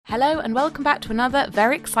Hello and welcome back to another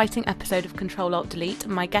very exciting episode of Control-Alt-Delete.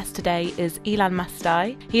 My guest today is Ilan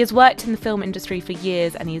Mastai. He has worked in the film industry for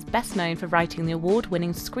years and he is best known for writing the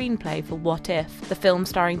award-winning screenplay for What If, the film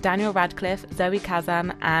starring Daniel Radcliffe, Zoe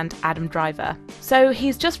Kazan and Adam Driver. So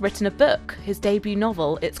he's just written a book, his debut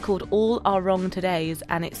novel. It's called All Our Wrong Todays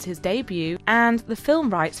and it's his debut, and the film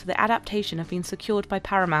rights for the adaptation have been secured by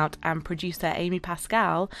Paramount, and producer Amy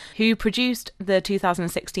Pascal, who produced the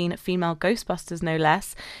 2016 Female Ghostbusters no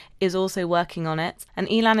less, is also working on it. And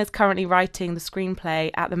Ilan is currently writing the screenplay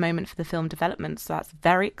at the moment for the film development, so that's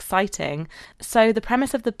very exciting. So the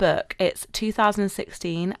premise of the book, it's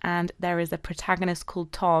 2016 and there is a protagonist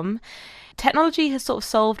called Tom. Technology has sort of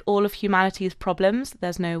solved all of humanity's problems.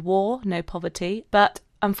 There's no war, no poverty, but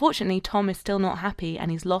unfortunately, Tom is still not happy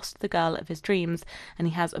and he's lost the girl of his dreams and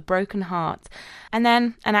he has a broken heart. And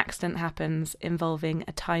then an accident happens involving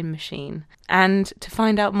a time machine. And to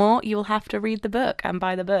find out more, you'll have to read the book and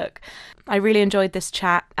buy the book. I really enjoyed this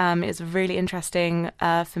chat. It's really interesting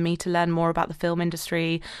for me to learn more about the film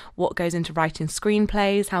industry, what goes into writing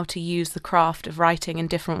screenplays, how to use the craft of writing in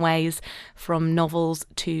different ways from novels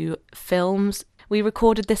to films. We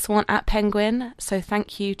recorded this one at Penguin, so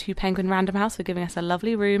thank you to Penguin Random House for giving us a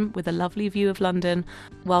lovely room with a lovely view of London,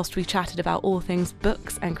 whilst we chatted about all things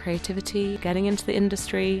books and creativity, getting into the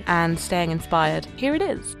industry and staying inspired. Here it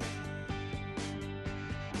is.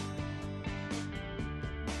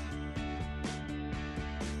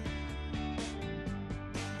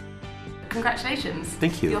 Congratulations.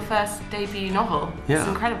 Thank you. Your first debut novel. Yeah. It's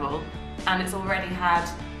incredible. And it's already had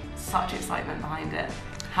such excitement behind it.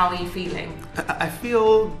 How are you feeling? I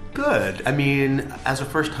feel good. I mean, as a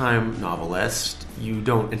first-time novelist, you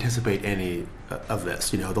don't anticipate any of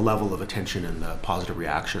this. You know, the level of attention and the positive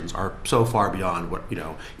reactions are so far beyond what,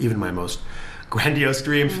 even my most grandiose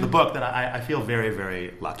dreams for the book that I feel very,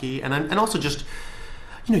 very lucky. And also just,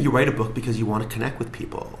 you write a book because you want to connect with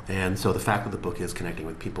people. And so the fact that the book is connecting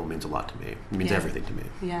with people means a lot to me. It means everything to me.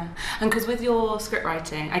 Yeah. And because with your script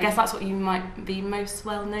writing, I guess that's what you might be most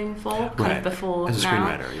well known for, kind of before as a now.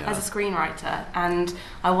 Screenwriter, yeah. As a screenwriter. And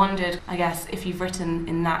I wondered, I guess, if you've written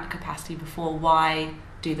in that capacity before, why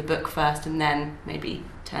do the book first and then maybe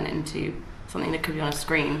turn it into something that could be on a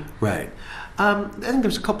screen? Right. I think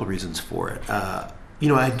there's a couple of reasons for it.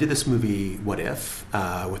 I did this movie, What If,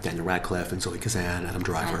 with Daniel Radcliffe and Zoe Kazan, Adam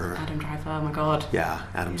Driver. Adam Driver, oh my God. Yeah,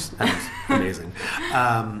 Adam's amazing.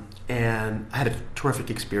 And I had a terrific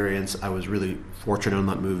experience. I was really fortunate on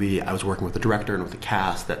that movie. I was working with the director and with the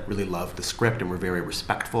cast that really loved the script and were very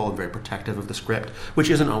respectful and very protective of the script, which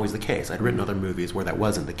isn't always the case. I'd written other movies where that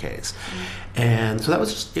wasn't the case. And so that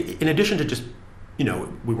was just, in addition to just,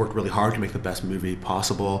 we worked really hard to make the best movie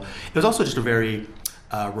possible. It was also just a very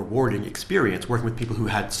rewarding experience working with people who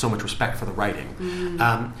had so much respect for the writing. And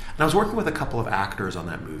I was working with a couple of actors on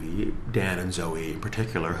that movie, Dan and Zoe in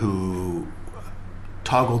particular, who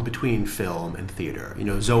toggled between film and theater.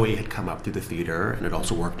 Zoe had come up through the theater and had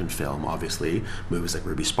also worked in film, obviously, movies like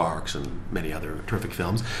Ruby Sparks and many other terrific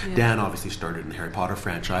films. Yeah. Dan obviously started in the Harry Potter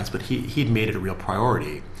franchise, but he'd made it a real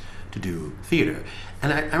priority to do theater.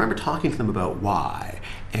 And I remember talking to them about why,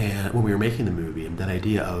 and when we were making the movie, and that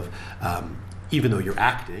idea of even though you're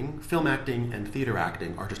acting, film acting and theater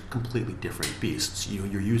acting are just completely different beasts.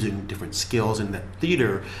 You're using different skills, and that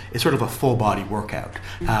theater is sort of a full body workout.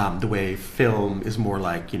 The way film is more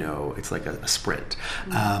like, it's like a sprint.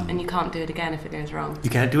 And you can't do it again if it goes wrong. You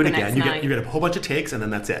can't do it again. You get a whole bunch of takes and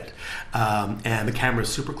then that's it. And the camera is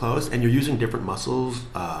super close and you're using different muscles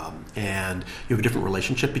and you have a different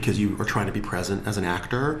relationship because you are trying to be present as an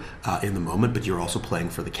actor in the moment, but you're also playing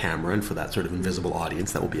for the camera and for that sort of invisible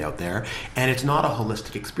audience that will be out there. And it's not a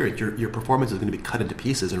holistic experience. Your performance is going to be cut into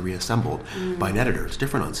pieces and reassembled by an editor. It's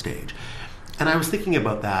different on stage. And I was thinking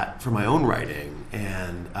about that for my own writing,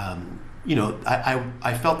 and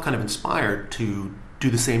I felt kind of inspired to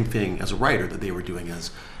do the same thing as a writer that they were doing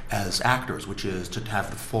as actors, which is to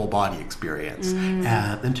have the full body experience.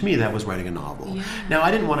 And to me, that was writing a novel. Yeah. Now,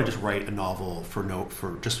 I didn't want to just write a novel for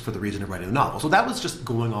the reason of writing a novel. So that was just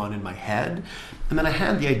going on in my head. And then I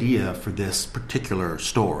had the idea for this particular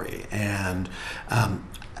story. And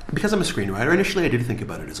because I'm a screenwriter, initially I did think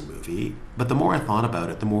about it as a movie, but the more I thought about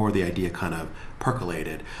it, the more the idea kind of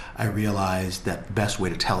percolated. I realized that the best way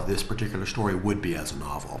to tell this particular story would be as a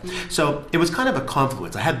novel. So it was kind of a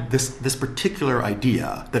confluence. I had this particular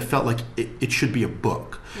idea that felt like it should be a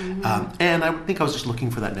book. And I think I was just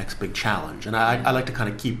looking for that next big challenge. And I like to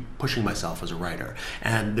kind of keep pushing myself as a writer.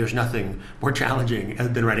 And there's nothing more challenging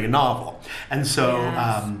than writing a novel. And so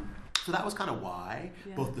so that was kind of why,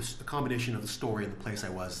 both the combination of the story and the place I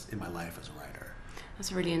was in my life as a writer.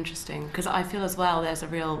 That's really interesting, because I feel as well there's a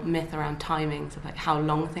real myth around timings of like how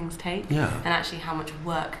long things take, and actually how much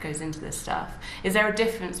work goes into this stuff. Is there a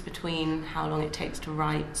difference between how long it takes to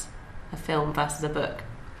write a film versus a book?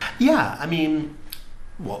 Yeah, I mean,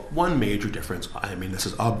 well, one major difference, I mean, this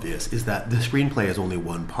is obvious, is that the screenplay is only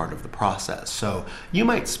one part of the process. So you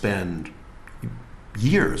might spend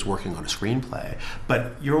years working on a screenplay,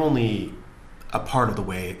 but you're only a part of the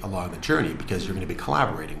way along the journey, because you're going to be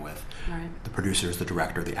collaborating with the producers, the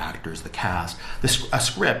director, the actors, the cast. A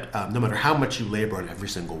script, no matter how much you labor on every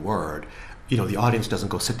single word, the audience doesn't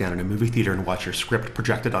go sit down in a movie theater and watch your script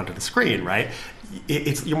projected onto the screen, right?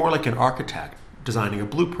 You're more like an architect designing a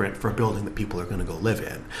blueprint for a building that people are going to go live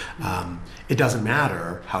in. It doesn't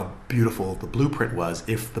matter how beautiful the blueprint was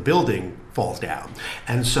if the building falls down.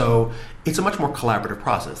 And so it's a much more collaborative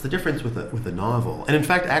process. The difference with a novel, and in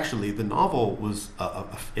fact, actually, the novel was,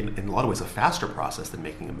 in a lot of ways, a faster process than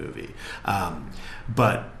making a movie.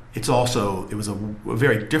 But it was a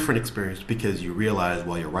very different experience, because you realize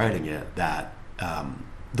while you're writing it that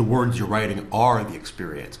the words you're writing are the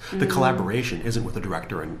experience. The collaboration isn't with the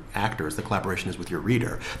director and actors. The collaboration is with your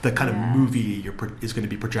reader. The kind of movie is going to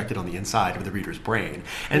be projected on the inside of the reader's brain.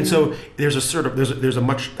 And so there's a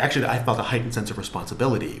much, actually, I felt a heightened sense of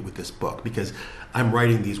responsibility with this book, because I'm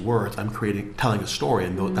writing these words, I'm telling a story,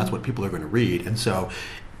 and that's what people are going to read. And so,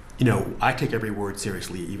 I take every word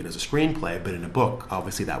seriously, even as a screenplay, but in a book,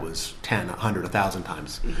 obviously that was 10, 100, 1,000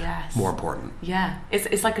 times more important. Yeah.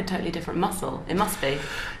 It's like a totally different muscle. It must be.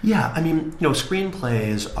 Yeah. I mean,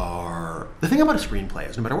 screenplays are... The thing about a screenplay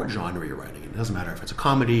is no matter what genre you're writing, it doesn't matter if it's a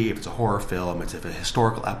comedy, if it's a horror film, if it's a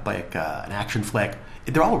historical epic, an action flick,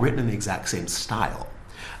 they're all written in the exact same style.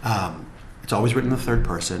 It's always written in the third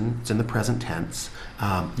person. It's in the present tense.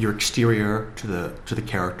 You're exterior to the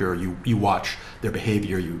character. You watch their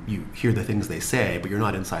behavior. You hear the things they say, but you're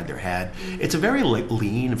not inside their head. It's a very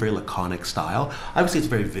lean, very laconic style. Obviously, it's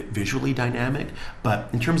very visually dynamic, but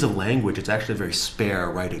in terms of language, it's actually a very spare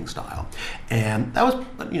writing style. And that was,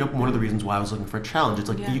 one of the reasons why I was looking for a challenge. It's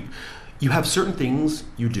like you have certain things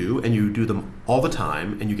you do, and you do them all the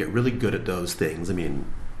time, and you get really good at those things. I mean,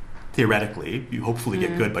 theoretically, you hopefully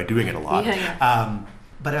get good by doing it a lot.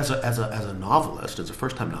 But as a novelist, as a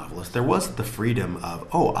first-time novelist, there was the freedom of,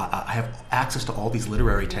 I have access to all these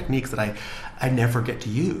literary techniques that I never get to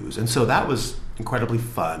use. And so that was incredibly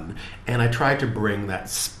fun. And I tried to bring that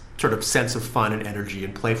sort of sense of fun and energy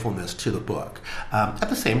and playfulness to the book. At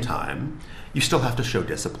the same time, you still have to show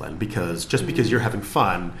discipline, because just because you're having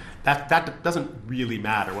fun, that doesn't really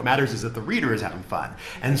matter. What matters is that the reader is having fun.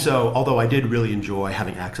 And so, although I did really enjoy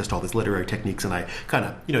having access to all these literary techniques, and I kind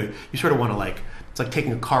of, you sort of want to it's like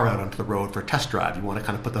taking a car out onto the road for a test drive. You want to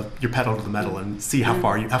kind of put your pedal to the metal and see how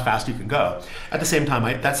fast you can go. At the same time,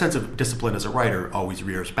 that sense of discipline as a writer always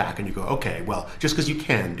rears back, and you go, okay, well, just because you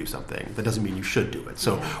can do something, that doesn't mean you should do it.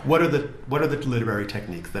 So, what are the literary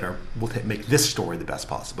techniques that will make this story the best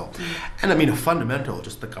possible? And I mean, a fundamental,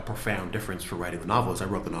 just like a profound difference for writing the novel is I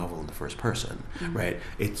wrote the novel in the first person, right?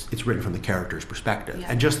 It's written from the character's perspective,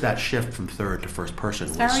 and just that shift from third to first person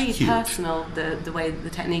was very huge. Personal. The way the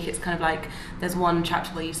technique. It's kind of like there's one chapter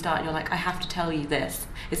where you start and you're like, I have to tell you this.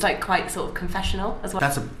 It's like quite sort of confessional as well.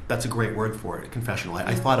 That's a great word for it, confessional.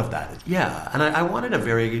 I thought of that. Yeah, and I wanted a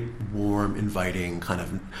very warm, inviting kind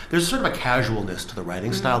of... There's sort of a casualness to the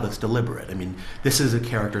writing style that's deliberate. I mean, this is a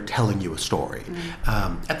character telling you a story.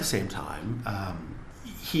 At the same time,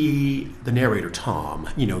 the narrator, Tom,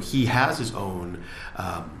 he has his own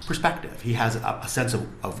perspective. He has a sense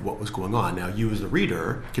of what was going on. Now, you as the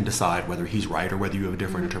reader can decide whether he's right or whether you have a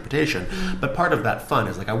different interpretation. But part of that fun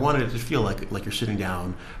is, I wanted it to feel like you're sitting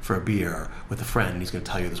down for a beer with a friend, and he's going to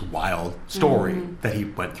tell you this wild story that he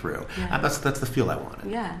went through. And that's the feel I wanted.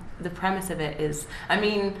 Yeah, the premise of it is, I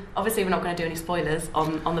mean, obviously we're not going to do any spoilers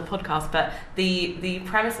on the podcast, but the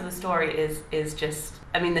premise of the story is just...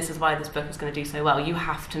 I mean, this is why this book is going to do so well. You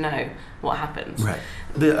have to know what happens. Right.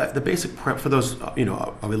 The basic for those are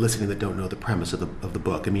listening that don't know the premise of the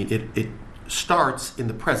book. I mean, it starts in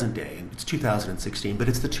the present day, and it's 2016, but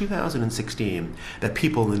it's the 2016 that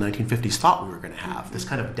people in the 1950s thought we were going to have. This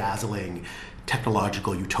kind of dazzling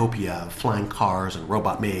technological utopia, flying cars and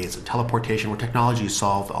robot maids and teleportation, where technology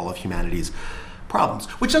solved all of humanity's problems,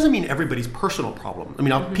 which doesn't mean everybody's personal problem. I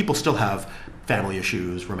mean, people still have family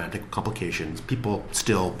issues, romantic complications. People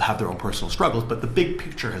still have their own personal struggles, but the big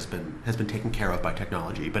picture has been taken care of by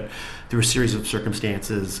technology. But through a series of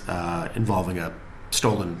circumstances involving a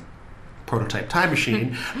stolen prototype time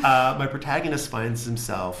machine, my protagonist finds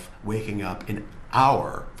himself waking up in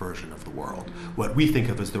our version of the world, what we think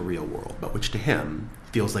of as the real world, but which to him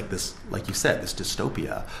feels like this, like you said, this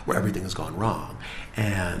dystopia where everything has gone wrong.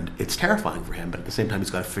 And it's terrifying for him, but at the same time,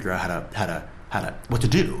 he's got to figure out what to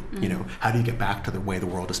do. You know, how do you get back to the way the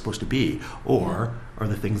world is supposed to be? Or are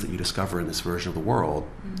the things that you discover in this version of the world,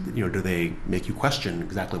 you know, do they make you question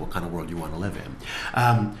exactly what kind of world you want to live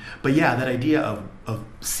in? But yeah, that idea of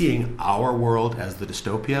seeing our world as the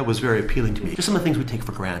dystopia was very appealing to me. Just some of the things we take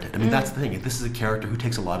for granted. I mean, that's the thing. This is a character who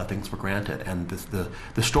takes a lot of things for granted, and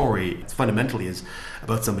the story fundamentally is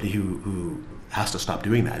about somebody who has to stop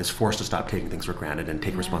doing that, is forced to stop taking things for granted and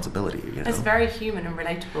take responsibility. You know? It's very human and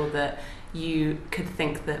relatable that you could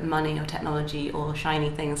think that money or technology or shiny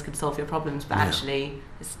things could solve your problems, but actually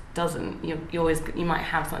it doesn't. You might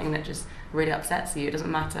have something that just really upsets you. It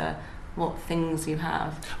doesn't matter what things you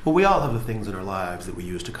have. Well, we all have the things in our lives that we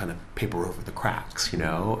use to kind of paper over the cracks, you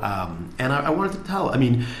know. And I wanted to tell. I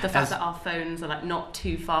mean, the fact that our phones are like not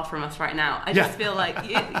too far from us right now. I just feel like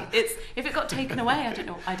it's if it got taken away, I don't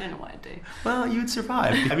know what I'd do. Well, you'd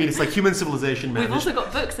survive. I mean, it's like human civilization. We've also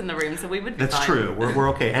got books in the room, so we would be That's fine. true. We're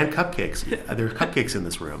okay, and cupcakes. There's cupcakes in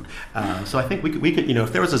this room, so I think we could. You know,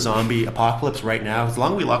 if there was a zombie apocalypse right now, as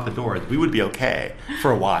long as we lock the doors, we would be okay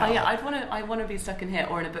for a while. Oh yeah, I want to be stuck in here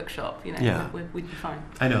or in a bookshop. You know, we'd be fine.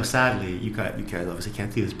 I know. Sadly, you guys obviously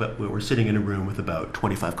can't see this, but we're sitting in a room with about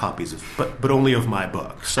 25 copies of, but only of my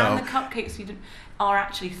book. So and the cupcakes are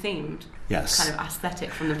actually themed. Yes. Kind of aesthetic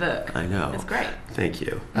from the book. I know. It's great. Thank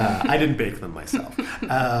you. I didn't bake them myself.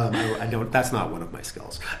 I don't. That's not one of my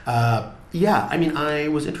skills. Yeah. I mean, I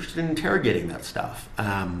was interested in interrogating that stuff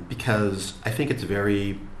because I think it's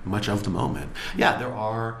very much of the moment. Yeah, there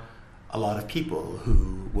are a lot of people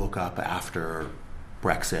who woke up after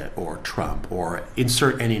Brexit or Trump or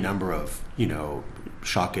insert any number of, you know,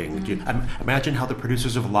 shocking. Imagine how the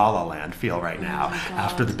producers of La La Land feel right now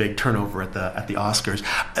after the big turnover at the Oscars.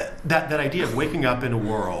 That idea of waking up in a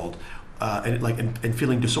world and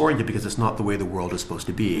feeling disoriented because it's not the way the world is supposed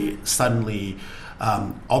to be. Suddenly,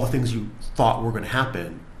 all the things you thought were going to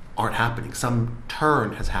happen aren't happening. Some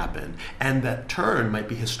turn has happened, and that turn might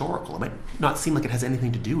be historical. It might not seem like it has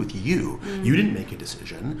anything to do with you. You didn't make a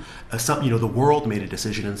decision. The world made a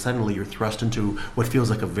decision, and suddenly you're thrust into what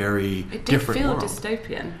feels like a very different world. It did feel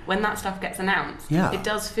dystopian when that stuff gets announced. Yeah. It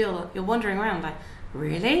does feel, you're wandering around like,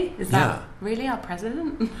 really? Is that really our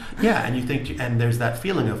president? Yeah, and you think, and there's that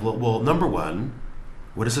feeling of, well, number one,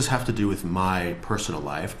 what does this have to do with my personal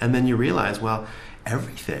life? And then you realize, well,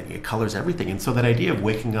 everything. It colors everything. And so that idea of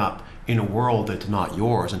waking up in a world that's not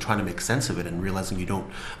yours and trying to make sense of it and realizing you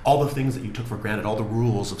don't, all the things that you took for granted, all the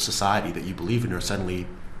rules of society that you believe in are suddenly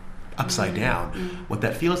upside down. What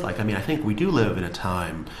that feels like. I mean, I think we do live in a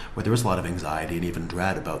time where there is a lot of anxiety and even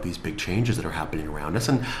dread about these big changes that are happening around us.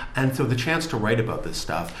 And so the chance to write about this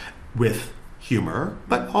stuff with humor,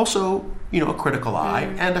 but also, you know, a critical eye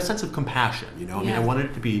and a sense of compassion, you know. I mean, I wanted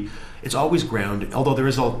it to be, it's always grounded, although there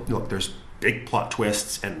is there's big plot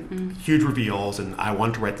twists and huge reveals, and I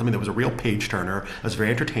wanted to write something that was a real page turner. It was very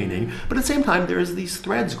entertaining, but at the same time, there's these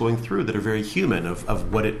threads going through that are very human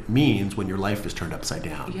of what it means when your life is turned upside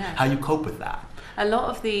down. Yeah. How you cope with that. A lot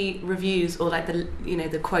of the reviews or like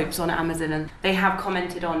the quotes on Amazon, and they have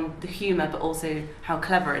commented on the humour but also how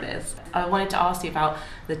clever it is. I wanted to ask you about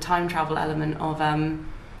the time travel element of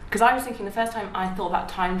because I was thinking the first time I thought about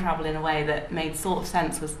time travel in a way that made sort of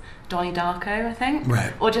sense was Donnie Darko, I think.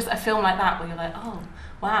 Right. Or just a film like that where you're like, oh,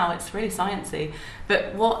 wow, it's really sciencey.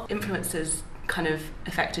 But what influences kind of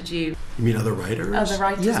affected you? You mean other writers? Other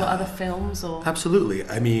writers or other films? Or Absolutely.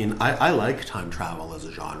 I mean, I like time travel as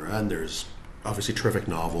a genre, and there's obviously terrific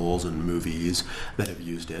novels and movies that have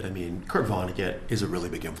used it. I mean, Kurt Vonnegut is a really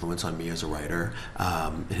big influence on me as a writer.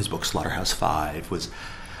 His book Slaughterhouse-Five was...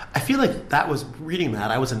 I feel like that was, reading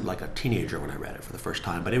that, I wasn't like a teenager when I read it for the first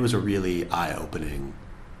time, but it was a really eye-opening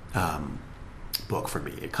book for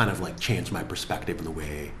me. It kind of like changed my perspective in the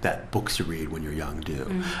way that books you read when you're young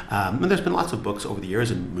do. And there's been lots of books over the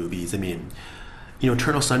years and movies. I mean, you know,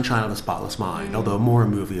 Eternal Sunshine of the Spotless Mind, although more a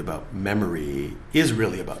movie about memory, is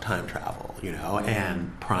really about time travel, you know,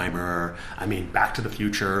 and Primer, I mean, Back to the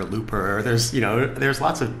Future, Looper, there's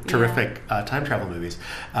lots of terrific time travel movies.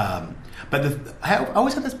 But I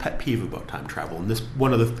always had this pet peeve about time travel, and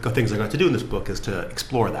one of the things I got to do in this book is to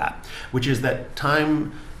explore that, which is that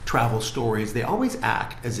time travel stories, they always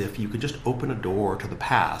act as if you could just open a door to the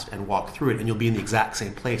past and walk through it and you'll be in the exact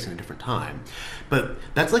same place in a different time. But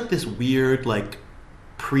that's like this weird, like,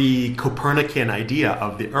 pre-Copernican idea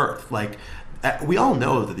of the Earth. Like, we all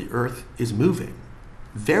know that the Earth is moving.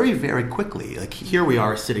 very, very quickly. Like here we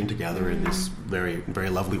are sitting together in this very, very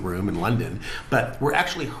lovely room in London, but we're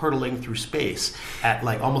actually hurtling through space at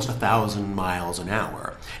like almost 1,000 miles an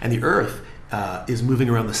hour. And the Earth is moving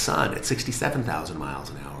around the sun at 67,000 miles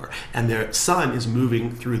an hour. And the sun is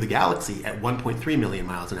moving through the galaxy at 1.3 million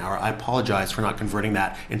miles an hour. I apologize for not converting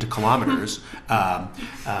that into kilometers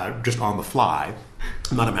just on the fly.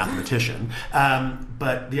 I'm not a mathematician.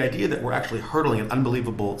 But the idea that we're actually hurtling at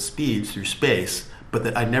unbelievable speeds through space, but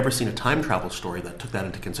that I'd never seen a time travel story that took that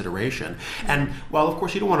into consideration. And while, of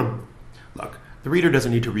course, you don't want to... Look, the reader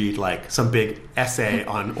doesn't need to read like some big essay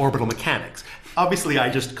on orbital mechanics. Obviously, I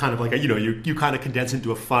just kind of like, you kind of condense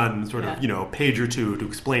into a fun sort of, page or two to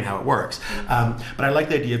explain how it works. But I like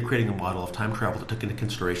the idea of creating a model of time travel that took into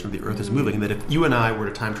consideration that the Earth is moving, and that if you and I were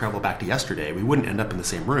to time travel back to yesterday, we wouldn't end up in the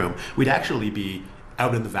same room. We'd actually be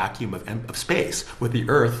out in the vacuum of space with the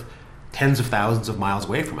Earth tens of thousands of miles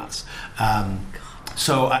away from us.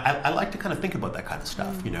 So I like to kind of think about that kind of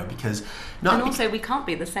stuff, because... And also, we can't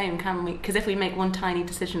be the same, can we? Because if we make one tiny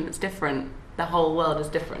decision that's different, the whole world is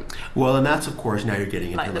different. Well, and that's, of course, now you're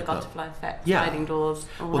getting into... Like the butterfly effect, yeah. sliding doors,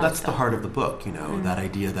 all well, that that's stuff. the heart of the book, that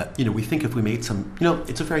idea that, we think if we made some...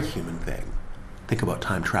 it's a very human thing. Think about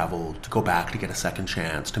time travel, to go back, to get a second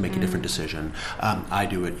chance, to make a different decision. I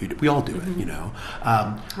do it, we all do it,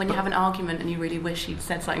 When you have an argument and you really wish you'd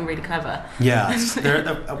said something really clever. Yes.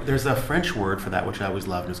 There's a French word for that, which I always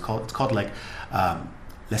loved. It's called like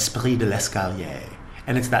l'esprit de l'escalier.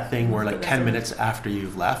 And it's that thing where, like, 10 minutes after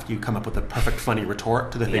you've left, you come up with a perfect, funny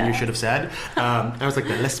retort to the thing you should have said. I was like,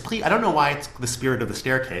 l'esprit. I don't know why it's the spirit of the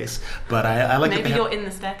staircase, but I like. Maybe you're in the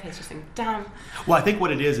staircase, just thinking, "Damn." Well, I think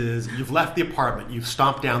what it is you've left the apartment, you've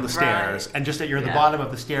stomped down the stairs, and just that you're at the bottom of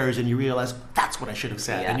the stairs, and you realize that's what I should have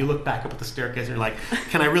said, and you look back up at the staircase, and you're like,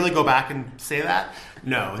 "Can I really go back and say that?"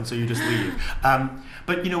 No, and so you just leave.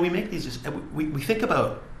 But we make these we think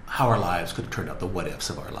about how our lives could have turned out, the what ifs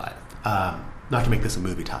of our life. Not to make this a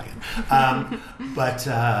movie tie-in, but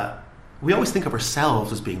we always think of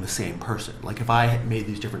ourselves as being the same person. Like if I had made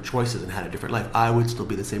these different choices and had a different life, I would still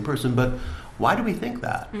be the same person. But why do we think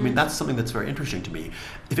that? I mean, that's something that's very interesting to me.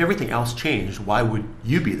 If everything else changed, why would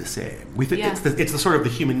you be the same? We think it's the sort of the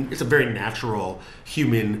human. It's a very natural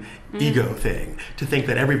human ego thing to think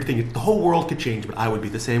that everything, the whole world could change, but I would be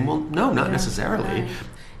the same. Well, no, not necessarily. Right.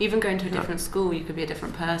 Even going to a different school, you could be a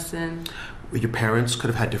different person. Your parents could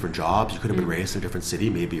have had different jobs. You could have been raised in a different city.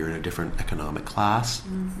 Maybe you're in a different economic class.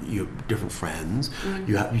 You have different friends.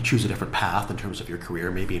 You choose a different path in terms of your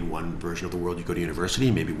career. Maybe in one version of the world you go to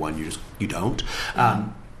university. Maybe one you don't.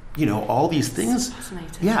 All these things. It's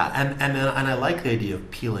fascinating. Yeah, and I like the idea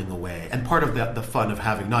of peeling away. And part of the fun of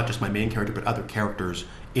having not just my main character but other characters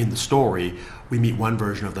in the story, we meet one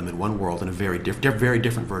version of them in one world and very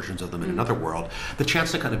different versions of them in another world. The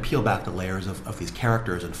chance to kind of peel back the layers of these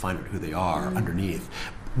characters and find out who they are underneath.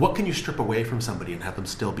 What can you strip away from somebody and have them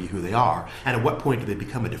still be who they are? And at what point do they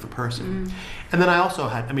become a different person? And then I also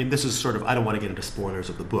this is sort of, I don't want to get into spoilers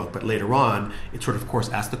of the book, but later on, it sort of course,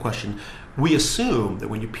 asks the question, we assume that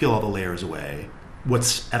when you peel all the layers away,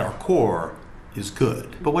 what's at our core is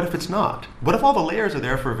good. But what if it's not? What if all the layers are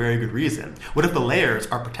there for a very good reason? What if the layers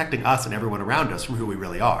are protecting us and everyone around us from who we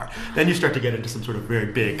really are? Then you start to get into some sort of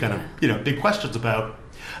very big kind of, big questions about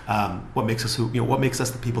what makes us what makes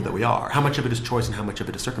us the people that we are. How much of it is choice and how much of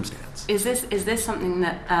it is circumstance? Is this something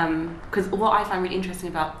that, because what I find really interesting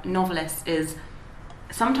about novelists is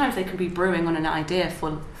sometimes they can be brewing on an idea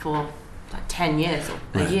for like 10 years or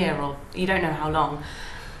a year, or you don't know how long.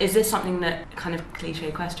 Is this something that, kind of cliche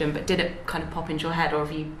question, but did it kind of pop into your head, or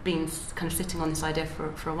have you been kind of sitting on this idea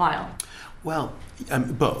for a while? Well,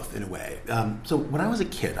 both in a way. So when I was a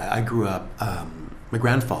kid, I grew up, my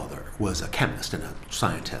grandfather was a chemist and a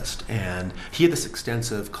scientist, and he had this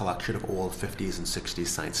extensive collection of old 50s and 60s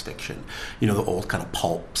science fiction, the old kind of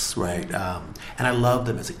pulps, right? And I loved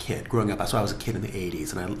them as a kid growing up. So I was a kid in the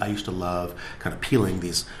 80s, and I used to love kind of peeling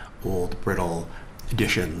these old, brittle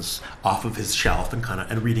editions off of his shelf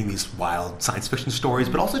and reading these wild science fiction stories,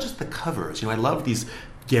 but also just the covers. I love these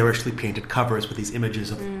garishly painted covers with these images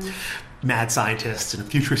of mad scientists and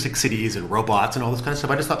futuristic cities and robots and all this kind of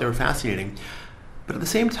stuff. I just thought they were fascinating. But at the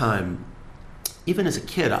same time, even as a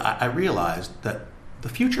kid, I realized that the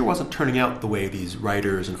future wasn't turning out the way these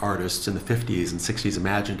writers and artists in the 50s and 60s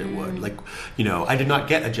imagined it would. Like, I did not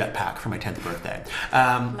get a jetpack for my 10th birthday.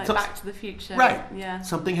 Back to the Future. Right. Yeah.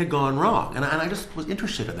 Something had gone wrong. And I just was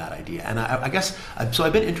interested in that idea. And I guess, so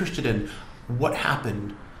I've been interested in what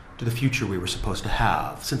happened to the future we were supposed to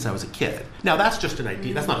have since I was a kid. Now, that's just an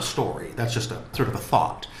idea. That's not a story. That's just a sort of a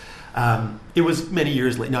thought. It was many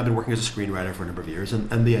years later. Now, I've been working as a screenwriter for a number of years.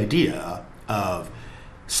 And the idea of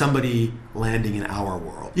somebody landing in our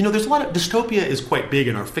world. You know, there's a lot of dystopia is quite big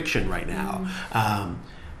in our fiction right now.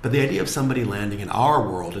 But the idea of somebody landing in our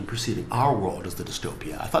world and perceiving our world as the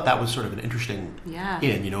dystopia, I thought that was sort of an interesting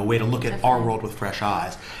a way to look at our world with fresh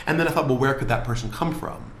eyes. And then I thought, well, where could that person come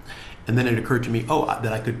from? And then it occurred to me,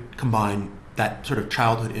 that I could combine that sort of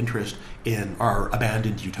childhood interest in our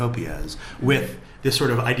abandoned utopias with this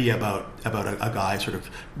sort of idea about a guy sort of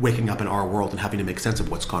waking up in our world and having to make sense of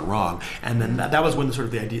what's gone wrong. And then that was when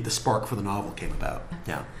the spark for the novel came about.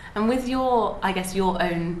 Yeah. And with your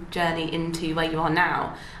own journey into where you are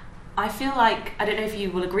now, I feel like, I don't know if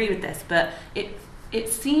you will agree with this, but it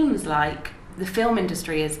seems like the film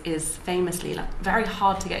industry is famously like very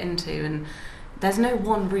hard to get into, and there's no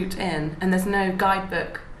one route in, and there's no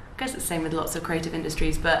guidebook. I guess it's the same with lots of creative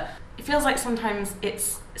industries, but it feels like sometimes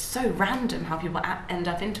it's so random how people end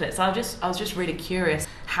up into it. So I was just really curious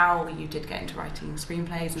how you did get into writing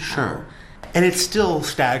screenplays and Sure. And it still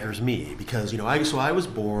staggers me because, I was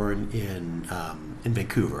born in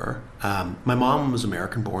Vancouver. My mom was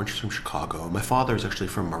American born. She's from Chicago. My father is actually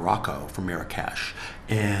from Morocco, from Marrakesh.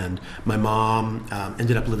 And my mom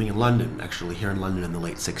ended up living in London, actually here in London in the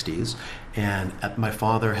late 60s. And my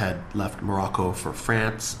father had left Morocco for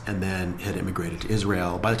France and then had immigrated to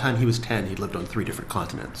Israel. By the time he was 10, he'd lived on 3 different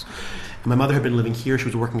continents. And my mother had been living here. She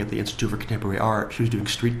was working at the Institute for Contemporary Art. She was doing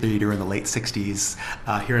street theater in the late 60s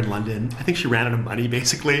here in London. I think she ran out of money,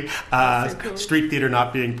 basically. So cool. Street theater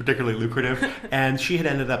not being particularly lucrative. And she had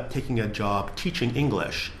ended up taking a job teaching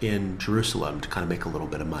English in Jerusalem to kind of make a little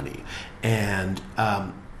bit of money. And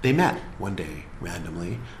they met one day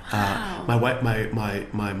randomly. Wow.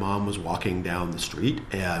 My mom was walking down the street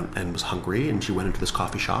and was hungry, and she went into this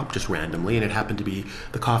coffee shop just randomly, and it happened to be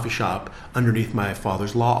the coffee shop underneath my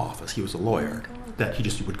father's law office. He was a lawyer that he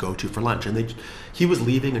just would go to for lunch, and he was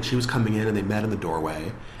leaving and she was coming in, and they met in the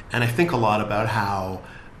doorway. And I think a lot about how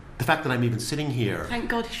the fact that I'm even sitting here. Thank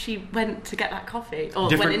God she went to get that coffee, or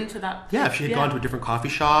went into that. Yeah, if she had gone to a different coffee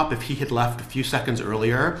shop, if he had left a few seconds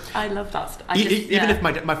earlier. I love that. Even if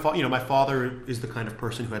my father is the kind of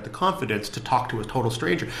person who had the confidence to talk to a total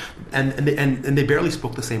stranger, and they barely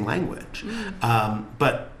spoke the same language,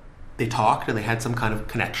 but they talked and they had some kind of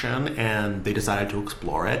connection and they decided to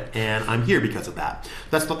explore it, and I'm here because of that.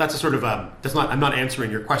 That's a sort of I'm not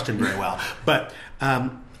answering your question very well, but.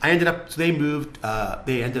 They ended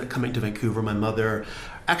up coming to Vancouver. My mother,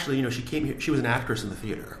 actually, she came here, she was an actress in the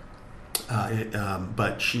theater.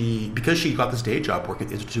 But because she got this day job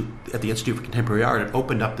working at the Institute for Contemporary Art, it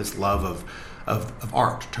opened up this love of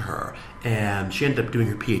art to her. And she ended up doing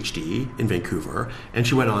her PhD in Vancouver, and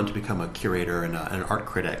she went on to become a curator and an art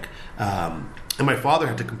critic. And my father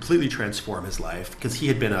had to completely transform his life because he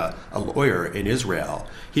had been a lawyer in Israel.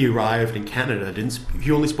 He arrived in Canada, he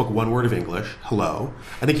only spoke one word of English, hello.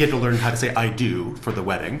 I think he had to learn how to say I do for the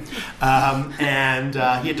wedding. And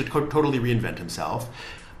he had to totally reinvent himself.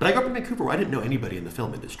 But I grew up in Vancouver where I didn't know anybody in the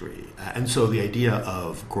film industry. And so the idea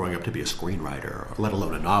of growing up to be a screenwriter, let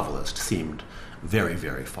alone a novelist, seemed very,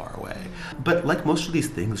 very far away. But like most of these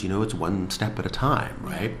things, it's one step at a time,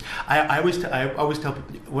 right? I always tell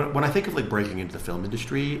people, when I think of like breaking into the film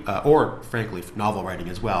industry, or frankly novel writing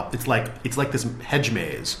as well, it's like this hedge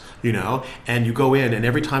maze, and you go in, and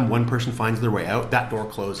every time one person finds their way out, that door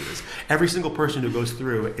closes. Every single person who goes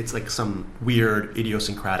through, it's like some weird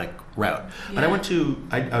idiosyncratic route. Yeah. But I went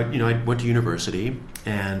to university,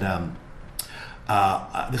 and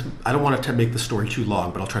I don't want to make the story too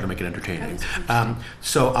long, but I'll try to make it entertaining.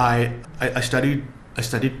 So I studied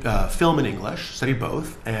film and English, studied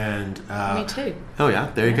both, and me too. Oh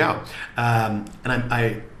yeah, there you go. And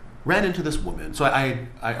I ran into this woman. So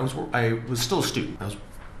I was still a student.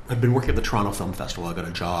 I'd been working at the Toronto Film Festival. I got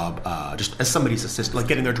a job just as somebody's assistant, like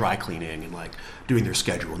getting their dry cleaning and like doing their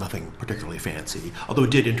schedule, nothing particularly fancy. Although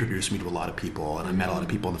it did introduce me to a lot of people, and I met a lot of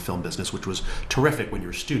people in the film business, which was terrific when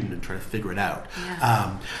you're a student and trying to figure it out.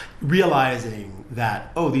 Yeah. Realizing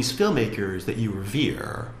that, these filmmakers that you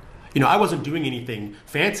revere, I wasn't doing anything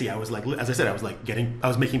fancy. I was like, as I said, I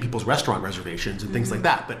was making people's restaurant reservations and things like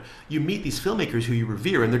that. But you meet these filmmakers who you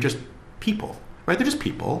revere, and they're just people, right? They're just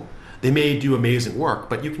people. They may do amazing work,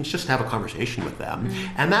 but you can just have a conversation with them.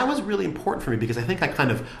 And that was really important for me because I think I kind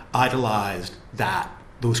of idolized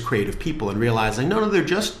those creative people and realizing, no, they're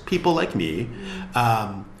just people like me.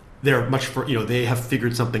 They're they have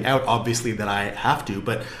figured something out, obviously, that I have to,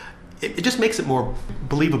 but it just makes it more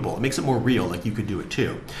believable. It makes it more real, like you could do it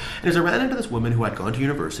too. And as I ran into this woman who I'd gone to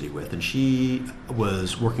university with, and she'd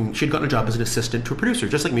gotten a job as an assistant to a producer.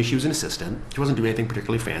 Just like me, she was an assistant. She wasn't doing anything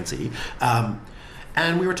particularly fancy.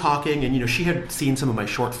 And we were talking, and she had seen some of my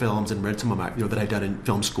short films and read some of my that I'd done in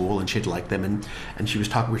film school, and she'd liked them, and she was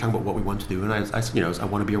talking. We were talking about what we wanted to do, and I said, I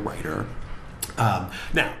want to be a writer.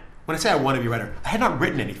 Now, when I say I want to be a writer, I had not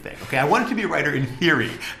written anything. Okay, I wanted to be a writer in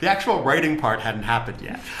theory. The actual writing part hadn't happened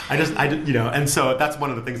yet. And so that's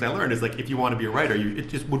one of the things I learned is like if you want to be a writer, it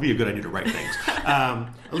just would be a good idea to write things,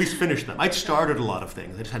 at least finish them. I'd started a lot of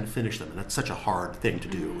things, I just hadn't finished them, and that's such a hard thing to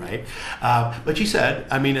do, right? But she said,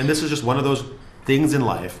 and this is just one of those things in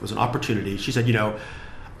life. It was an opportunity. She said,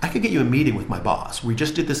 I could get you a meeting with my boss. We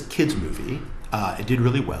just did this kids movie. It did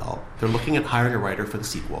really well. They're looking at hiring a writer for the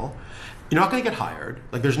sequel. You're not going to get hired.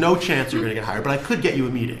 Like, there's no chance you're going to get hired, but I could get you a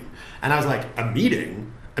meeting. And I was like, a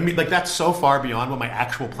meeting? That's so far beyond what my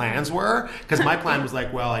actual plans were. Because my plan was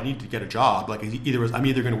like, well, I need to get a job. Like, I'm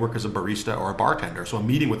either going to work as a barista or a bartender. So a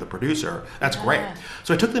meeting with a producer, that's great.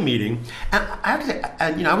 So I took the meeting, and I have to say,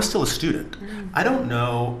 I was still a student. I don't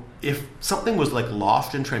know if something was like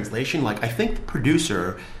lost in translation. Like, I think the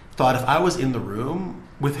producer thought if I was in the room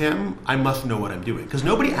with him, I must know what I'm doing. Because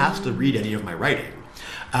nobody asked to read any of my writing.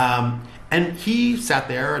 And he sat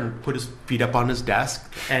there and put his feet up on his desk,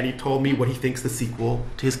 and he told me what he thinks the sequel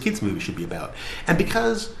to his kids' movie should be about. And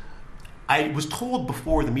because I was told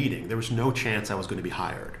before the meeting there was no chance I was going to be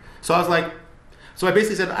hired, so I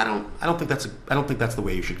basically said, I don't think that's the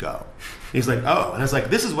way you should go. And he's like, oh, and I was like,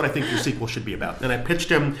 this is what I think your sequel should be about. And I pitched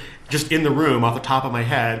him just in the room, off the top of my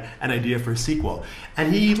head, an idea for a sequel,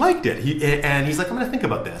 and he liked it. He's like, I'm going to think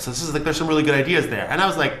about this. This is like, there's some really good ideas there. And I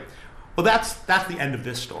was like, well, that's the end of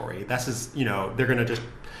this story. They're going to just,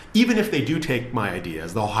 even if they do take my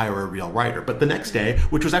ideas, they'll hire a real writer. But the next day,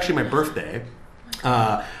 which was actually my birthday,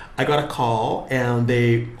 I got a call, and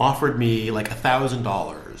they offered me like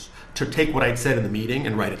 $1,000 to take what I'd said in the meeting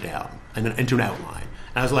and write it down and then into an outline.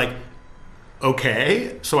 And I was like,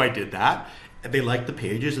 okay. So I did that. They liked the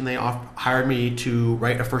pages, and they hired me to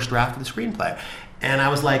write a first draft of the screenplay. And I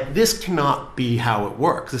was like, this cannot be how it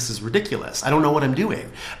works. This is ridiculous. I don't know what I'm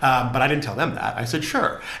doing. But I didn't tell them that. I said,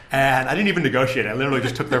 sure. And I didn't even negotiate. I literally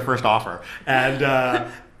just took their first offer. And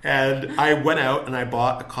I went out and I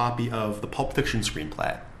bought a copy of the Pulp Fiction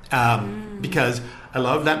screenplay because I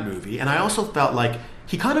love that movie. And I also felt like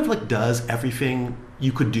he kind of like does everything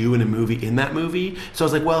you could do in a movie in that movie. So I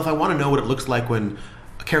was like, well, if I want to know what it looks like when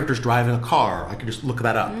a character's driving a car, I can just look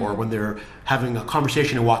that up. Or when they're having a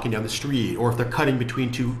conversation and walking down the street, or if they're cutting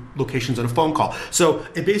between two locations on a phone call. So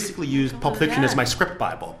it basically used Pulp Fiction as my script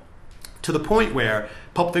Bible, to the point where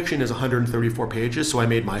Pulp Fiction is 134 pages, so I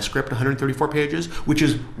made my script 134 pages, which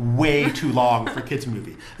is way too long for a kids'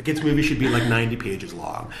 movie. A kids' movie should be like 90 pages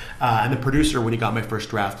long. And the producer, when he got my first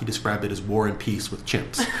draft, he described it as War and Peace with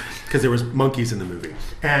chimps, because there was monkeys in the movie.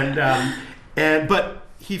 But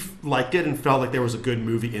he liked it and felt like there was a good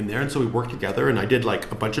movie in there, and so we worked together, and I did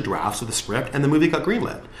like a bunch of drafts of the script, and the movie got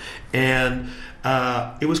greenlit. And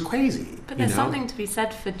it was crazy. But there's something to be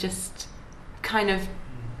said for just kind of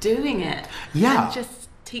doing it. Yeah. And just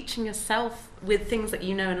teaching yourself with things that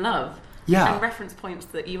you know and love. Yeah. And reference points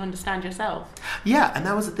that you understand yourself. Yeah, and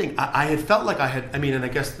that was the thing. I had felt like and I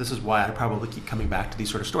guess this is why I probably keep coming back to these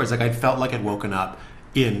sort of stories. Like, I felt like I'd woken up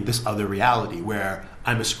in this other reality where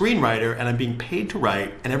I'm a screenwriter and I'm being paid to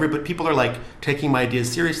write, and people are like taking my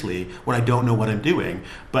ideas seriously when I don't know what I'm doing.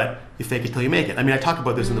 But you fake it till you make it. I talk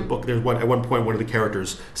about this in the book. There's at one point one of the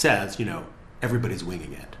characters says, everybody's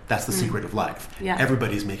winging it. That's the secret of life. Yeah.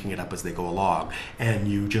 Everybody's making it up as they go along, and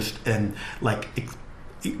the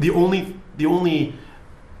only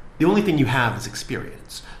thing you have is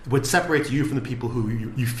experience. What separates you from the people who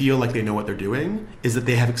you feel like they know what they're doing is that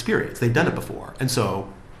they have experience. They've done it before. And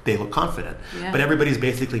so they look confident. Yeah. But everybody's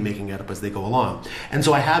basically making it up as they go along. And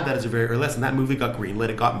so I had that as a very early lesson. That movie got greenlit.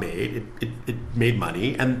 It got made. It made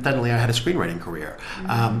money. And suddenly I had a screenwriting career.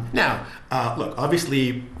 Now, look,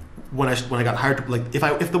 obviously, when I got hired,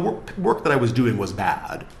 if the work that I was doing was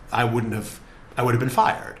bad, I would have been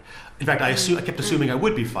fired. In fact, I kept assuming I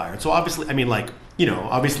would be fired. So obviously,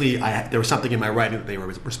 there was something in my writing that they were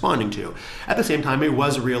responding to. At the same time, it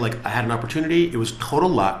was a real, I had an opportunity. It was total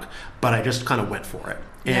luck, but I just kind of went for it.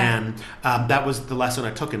 Yeah. And that was the lesson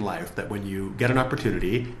I took in life, that when you get an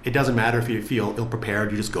opportunity, it doesn't matter if you feel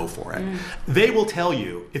ill-prepared, you just go for it. They will tell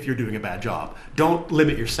you if you're doing a bad job. Don't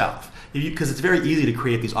limit yourself. Because it's very easy to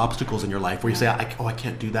create these obstacles in your life where you say, I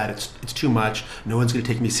can't do that, it's too much, no one's going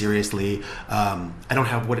to take me seriously, I don't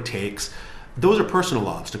have what it takes. those are personal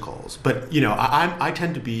obstacles. But I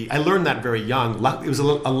tend to be. I learned that very young. It was a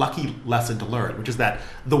lucky lesson to learn, which is that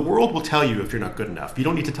the world will tell you if you're not good enough. You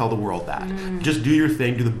don't need to tell the world that. Just do your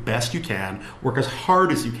thing, do the best you can, work as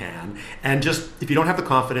hard as you can, and just if you don't have the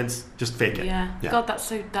confidence, just fake it. Yeah. God,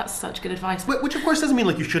 that's such good advice. Which of course doesn't mean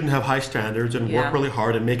like you shouldn't have high standards and work really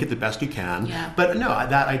hard and make it the best you can. Yeah. But no,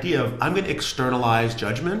 that idea of I'm going to externalize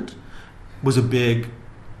judgment was a big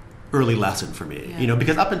early lesson for me,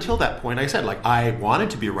 because up until that point, like I said, like I wanted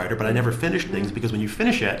to be a writer, but I never finished things because when you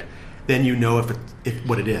finish it, then you know if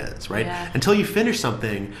what it is, right? Yeah. Until you finish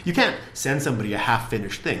something, you can't send somebody a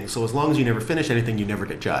half-finished thing. So as long as you never finish anything, you never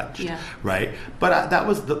get judged, right? But that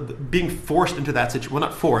was the being forced into that situation. Well,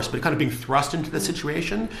 not forced, but kind of being thrust into the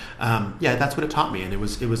situation. That's what it taught me, and it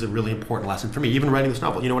was a really important lesson for me. Even writing this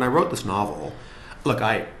novel, when I wrote this novel, look,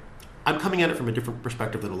 I'm coming at it from a different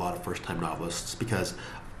perspective than a lot of first-time novelists because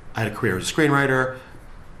I had a career as a screenwriter.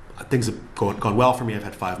 Things have gone well for me. I've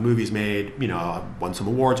had 5 movies made. I've won some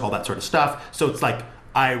awards, all that sort of stuff. So it's like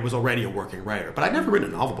I was already a working writer. But I'd never written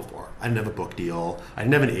a novel before. I didn't have a book deal. I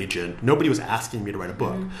didn't have an agent. Nobody was asking me to write a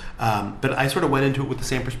book. But I sort of went into it with the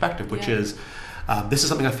same perspective, which is this is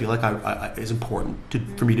something I feel like is important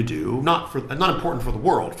for me to do. Not important for the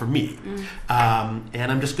world, for me.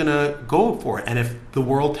 And I'm just going to go for it. And if the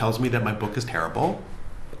world tells me that my book is terrible,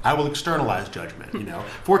 I will externalize judgment.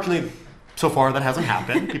 Fortunately, so far that hasn't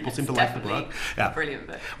happened. People seem to like the book. Yeah, brilliant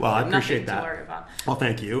book. Well, I appreciate that. Nothing to worry about. Well,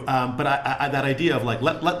 thank you. But I that idea of like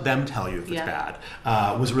let them tell you if it's bad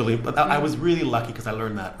was really. I was really lucky because I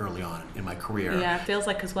learned that early on in my career. Yeah, it feels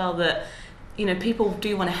like as well that people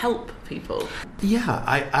do want to help people.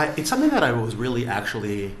 Yeah, it's something that I was really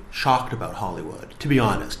actually shocked about Hollywood, to be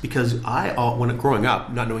honest, because when growing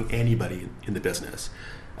up, not knowing anybody in the business.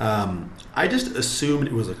 I just assumed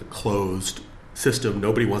it was like a closed system.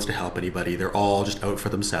 Nobody wants to help anybody. They're all just out for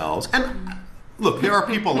themselves. And look, there are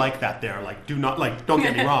people like that there. Like, don't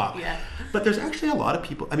get me wrong. But there's actually a lot of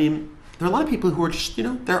people. I mean, there are a lot of people who are just,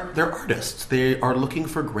 they're artists. They are looking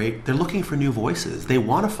for they're looking for new voices. They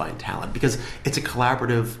want to find talent because it's a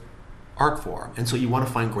collaborative art form. And so you want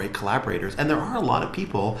to find great collaborators. And there are a lot of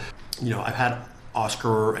people, I've had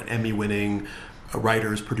Oscar and Emmy winning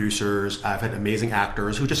writers, producers. I've had amazing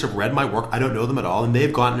actors who just have read my work. I don't know them at all, and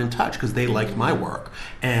they've gotten in touch because they liked my work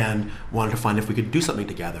and wanted to find if we could do something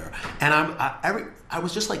together. And I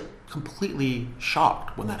was just like completely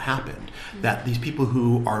shocked when that happened. That these people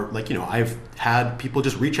who are like, I've had people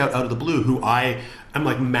just reach out of the blue who I'm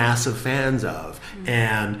like massive fans of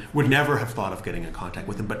and would never have thought of getting in contact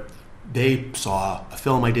with them, but they saw a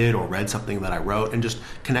film I did or read something that I wrote and just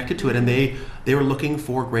connected to it, and they were looking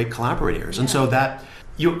for great collaborators. And so that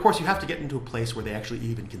of course you have to get into a place where they actually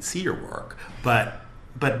even can see your work, but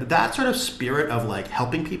that sort of spirit of like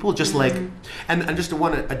helping people, just like and just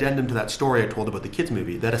one addendum to that story I told about the kids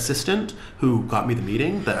movie, that assistant who got me the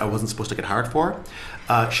meeting that I wasn't supposed to get hired for,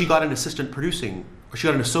 she got an associate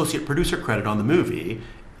producer credit on the movie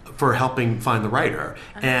for helping find the writer,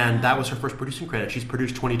 and that was her first producing credit. She's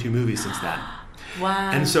produced 22 movies since then.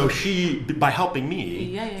 Wow. And so she, by helping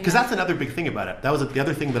me, because that's another big thing about it. That was the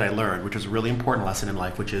other thing that I learned, which was a really important lesson in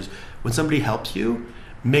life, which is when somebody helps you,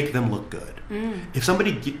 make them look good. If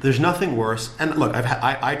somebody, there's nothing worse. And look,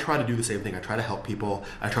 I try to do the same thing. I try to help people.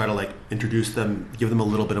 I try to like introduce them, give them a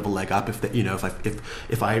little bit of a leg up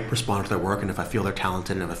if I respond to their work and if I feel they're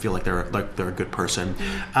talented and if I feel like they're a good person.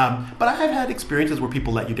 But I have had experiences where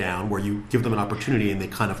people let you down, where you give them an opportunity and they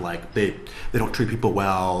kind of like they don't treat people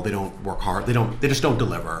well. They don't work hard. They just don't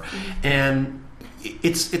deliver. And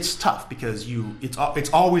it's tough because it's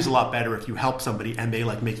always a lot better if you help somebody and they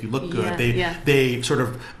like make you look good. They sort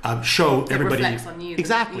of show everybody. Reflects on you.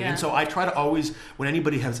 Exactly. And so I try to always, when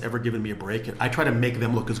anybody has ever given me a break, I try to make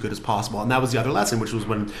them look as good as possible. And that was the other lesson, which was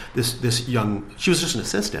when this young, she was just an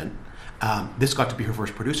assistant. This got to be her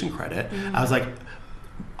first producing credit. I was like,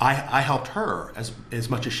 I helped her as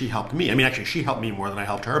much as she helped me. I mean, actually, she helped me more than I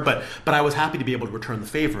helped her, but I was happy to be able to return the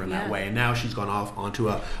favor in that way. And now she's gone off onto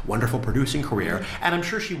a wonderful producing career. And I'm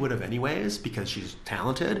sure she would have anyways because she's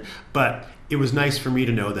talented. But it was nice for me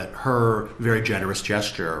to know that her very generous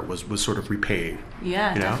gesture was sort of repaid.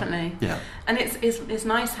 Yeah, definitely. Yeah. And it's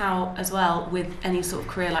nice how, as well, with any sort of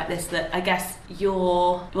career like this, that I guess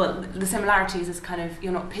the similarities is kind of,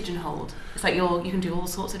 you're not pigeonholed. It's like you can do all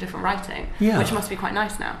sorts of different writing, which must be quite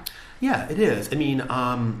nice now. Yeah, it is. I mean,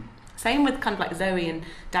 same with kind of like Zoe and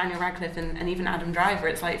Daniel Radcliffe and even Adam Driver.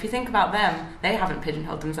 It's like, if you think about them, they haven't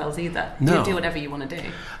pigeonholed themselves either. No. You do whatever you want to do.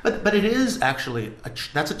 But it is actually,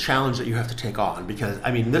 that's a challenge that you have to take on because,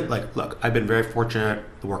 I mean, look, I've been very fortunate,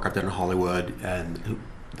 the work I've done in Hollywood, and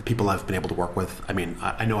the people I've been able to work with, I mean,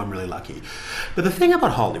 I know I'm really lucky. But the thing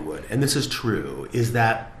about Hollywood, and this is true, is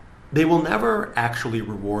that they will never actually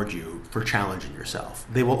reward you for challenging yourself.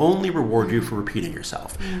 They will only reward you for repeating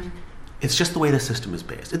yourself. It's just the way the system is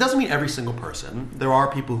based. It doesn't mean every single person. There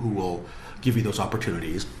are people who will give you those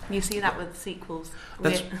opportunities. You see that with sequels.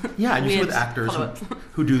 Yeah, and you see with actors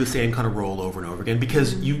who do the same kind of role over and over again,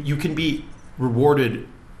 because you can be rewarded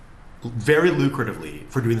very lucratively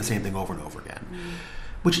for doing the same thing over and over again,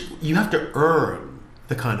 which you have to earn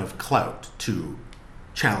the kind of clout to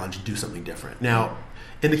challenge and do something different. Now,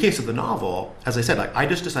 in the case of the novel, as I said, like, I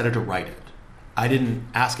just decided to write it. I didn't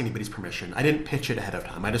ask anybody's permission. I didn't pitch it ahead of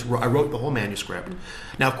time. I wrote the whole manuscript.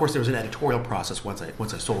 Now, of course, there was an editorial process once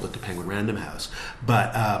I sold it to Penguin Random House,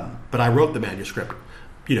 but I wrote the manuscript,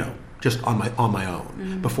 just on my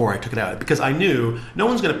own before I took it out, because I knew no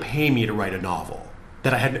one's going to pay me to write a novel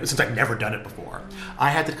that I had, since I'd never done it before. I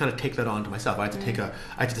had to kind of take that on to myself. I had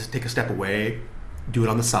to take a step away, do it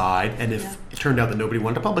on the side, and if it turned out that nobody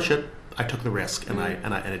wanted to publish it, I took the risk, and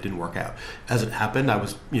it didn't work out. As it happened,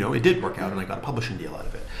 it did work out, and I got a publishing deal out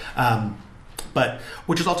of it. But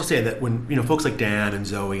which is all to say that when folks like Dan and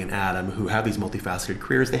Zoe and Adam, who have these multifaceted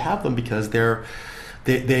careers, they have them because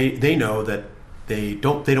they know that they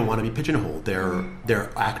don't want to be pigeonholed. They're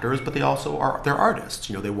actors, but they're artists.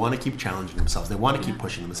 They want to keep challenging themselves. They want to keep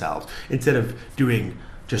pushing themselves instead of doing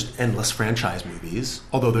just endless franchise movies,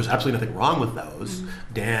 although there's absolutely nothing wrong with those.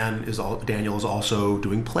 Daniel is also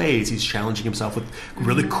doing plays. He's challenging himself with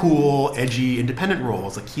really cool, edgy, independent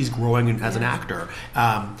roles. Like, he's growing as an actor.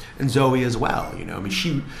 And Zoe as well.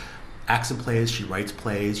 She acts in plays, she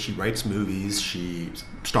writes movies, she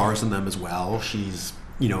stars in them as well. She's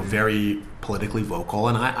very politically vocal,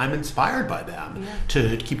 and I'm inspired by them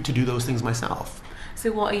to do those things myself.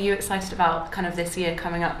 So what are you excited about kind of this year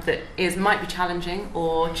coming up that might be challenging,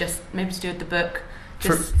 or just maybe to do with the book?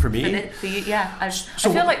 For me? For you, yeah. I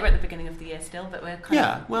feel like we're at the beginning of the year still, but we're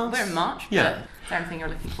we're in March. Yeah. But is there anything you're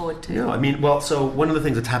looking forward to? No, so one of the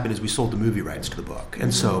things that's happened is we sold the movie rights to the book,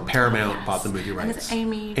 and so Paramount bought the movie rights.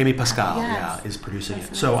 And it's Amy Pascal, is producing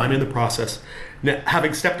it. So I'm in the process. Now,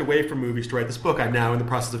 having stepped away from movies to write this book, I'm now in the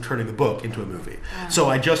process of turning the book into a movie. So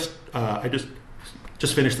I just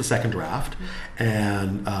finished the second draft,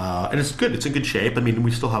 and it's good. It's in good shape. I mean, we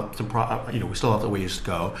still have we still have the ways to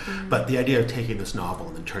go. But the idea of taking this novel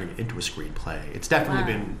and then turning it into a screenplay, it's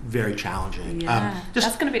definitely been very challenging. Yeah,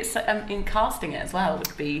 that's going to be in casting it as well.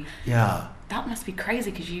 Would be that must be crazy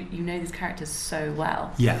because you know these characters so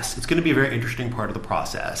well. Yes, it's going to be a very interesting part of the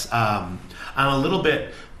process. I'm a little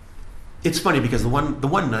bit. It's funny because the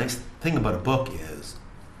one nice thing about a book is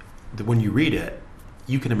that when you read it,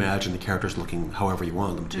 you can imagine the characters looking however you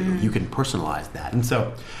want them to. You can personalize that. And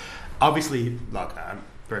so, obviously, look, I'm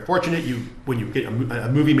very fortunate. When you get a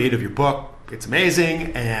movie made of your book, it's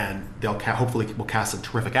amazing, and they'll hopefully we'll cast some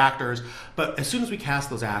terrific actors. But as soon as we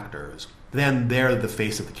cast those actors, then they're the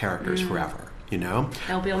face of the characters forever.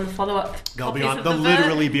 They'll be on the follow-up. They'll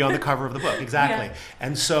literally be on the cover of the book. Exactly. Yeah.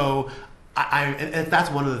 And so. And that's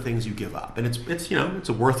one of the things you give up, and it's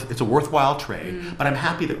a worthwhile trade. But I'm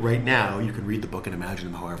happy that right now you can read the book and imagine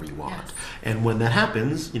them however you want. Yes. And when that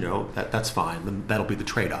happens, that's fine. Then that'll be the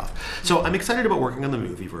trade-off. So I'm excited about working on the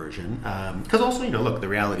movie version because also look, the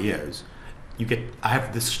reality is, I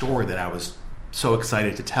have this story that I was so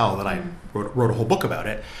excited to tell that I wrote a whole book about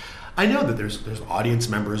it. I know that there's audience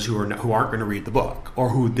members who aren't going to read the book, or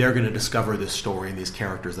who they're going to discover this story and these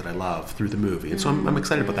characters that I love through the movie, and so I'm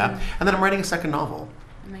excited about that. And then I'm writing a second novel,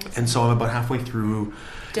 and so I'm about halfway through.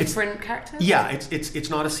 Different characters? Yeah, it's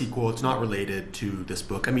not a sequel. It's not related to this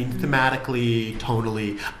book. I mean, thematically,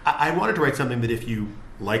 tonally, I wanted to write something that if you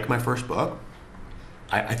like my first book,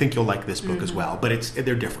 I think you'll like this book as well, but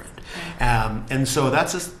they're different. And so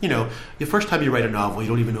that's just, the first time you write a novel, you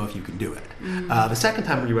don't even know if you can do it. The second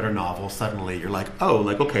time when you write a novel, suddenly you're like,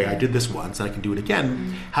 okay, I did this once and I can do it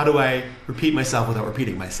again. How do I repeat myself without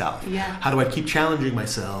repeating myself? Yeah. How do I keep challenging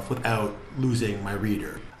myself without losing my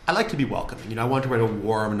reader? I like to be welcoming. I want to write a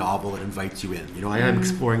warm novel that invites you in. I am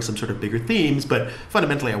exploring some sort of bigger themes, but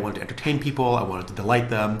fundamentally I want to entertain people, I want to delight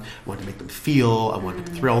them, I want to make them feel, I want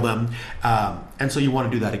to thrill them. And so you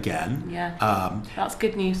want to do that again. Yeah. That's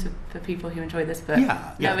good news for people who enjoy this book.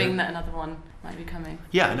 Knowing that another one might be coming.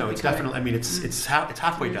 Yeah, no, it's definitely, I mean, it's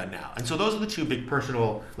halfway done now. And so those are the two big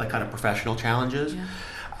personal, kind of professional challenges. Yeah.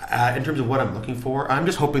 In terms of what I'm looking for, I'm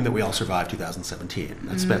just hoping that we all survive 2017.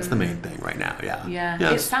 That's the main thing right now. Yeah.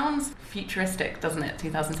 Yeah. It sounds futuristic, doesn't it?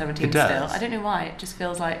 2017 it does. Still. I don't know why. It just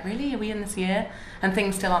feels like, really, are we in this year and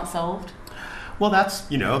things still aren't solved? Well, that's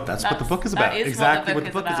what the book is about. That is exactly what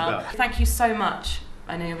the book is about. Thank you so much.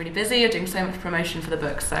 I know you're really busy. You're doing so much promotion for the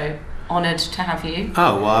book, so honoured to have you.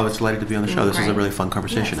 Oh, well, I was delighted to be on the show. This was a Great. really fun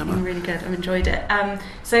conversation, It's Emma. been really good. I've enjoyed it.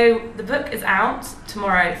 So the book is out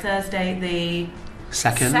tomorrow, Thursday, the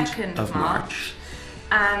 2nd of March.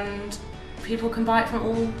 And people can buy it from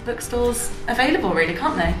all bookstores available, really,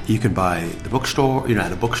 can't they? You can buy the bookstore,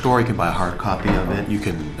 at a bookstore. You can buy a hard copy of it. You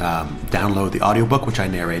can download the audiobook, which I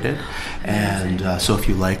narrated. And so if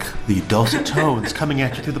you like the dulcet tones coming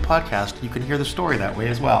at you through the podcast, you can hear the story that way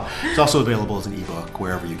as well. It's also available as an ebook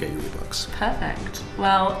wherever you get your ebooks. Perfect.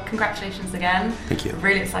 Well, congratulations again. Thank you.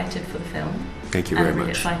 Really excited for the film. Thank you very And really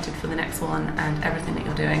much. excited for the next one and everything that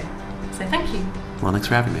you're doing. So thank you. Well, thanks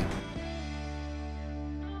for having me.